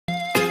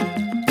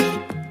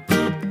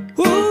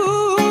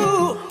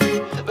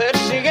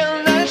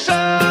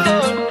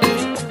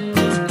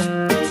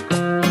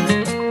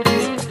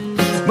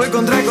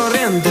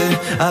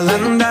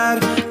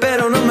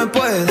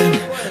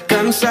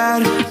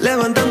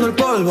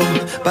polvo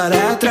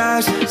para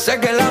atrás. Sé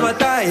que la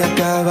batalla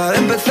acaba de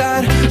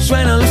empezar.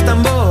 Suenan los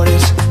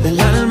tambores del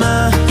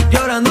alma,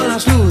 llorando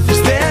las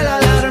luces de la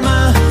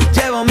alarma.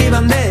 Llevo mi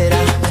bandera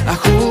a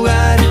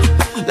jugar,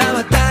 la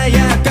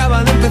batalla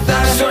acaba de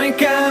empezar. Soy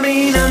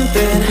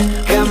caminante,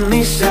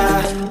 camisa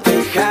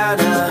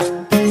tejana,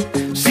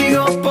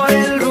 sigo por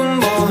el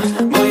rumbo,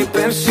 voy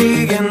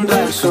persiguiendo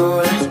al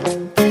sol.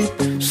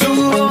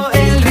 Subo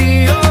el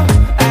río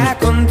a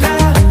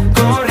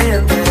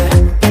contracorriente,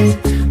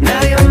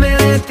 nadie me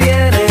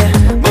detiene,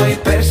 voy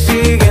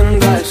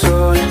persiguiendo al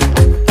sol.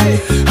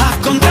 A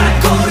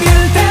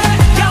contracorriente,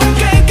 y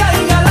aunque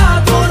caiga la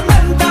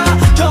tormenta,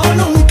 yo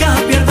nunca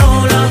pierdo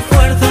la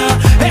fuerza.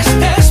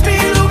 Este es mi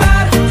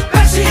lugar,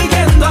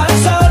 persiguiendo al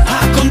sol.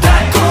 A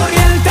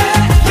contracorriente,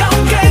 y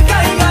aunque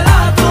caiga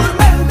la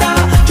tormenta,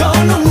 yo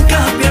nunca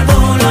pierdo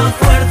la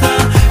fuerza.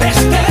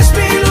 Este es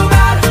mi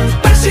lugar,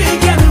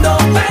 persiguiendo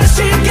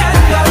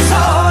al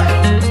sol.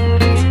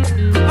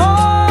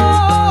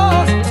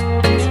 Oh,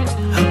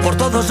 por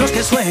todos los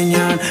que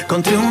sueñan con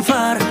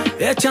triunfar,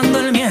 echando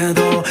el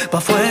miedo pa'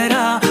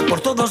 afuera, por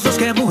todos los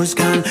que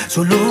buscan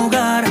su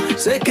lugar.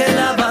 Sé que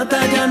la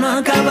batalla no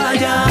acaba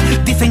ya.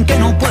 Dicen que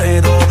no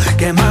puedo,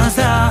 ¿qué más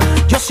da?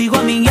 Yo sigo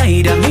a mi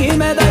aire, a mí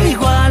me da igual.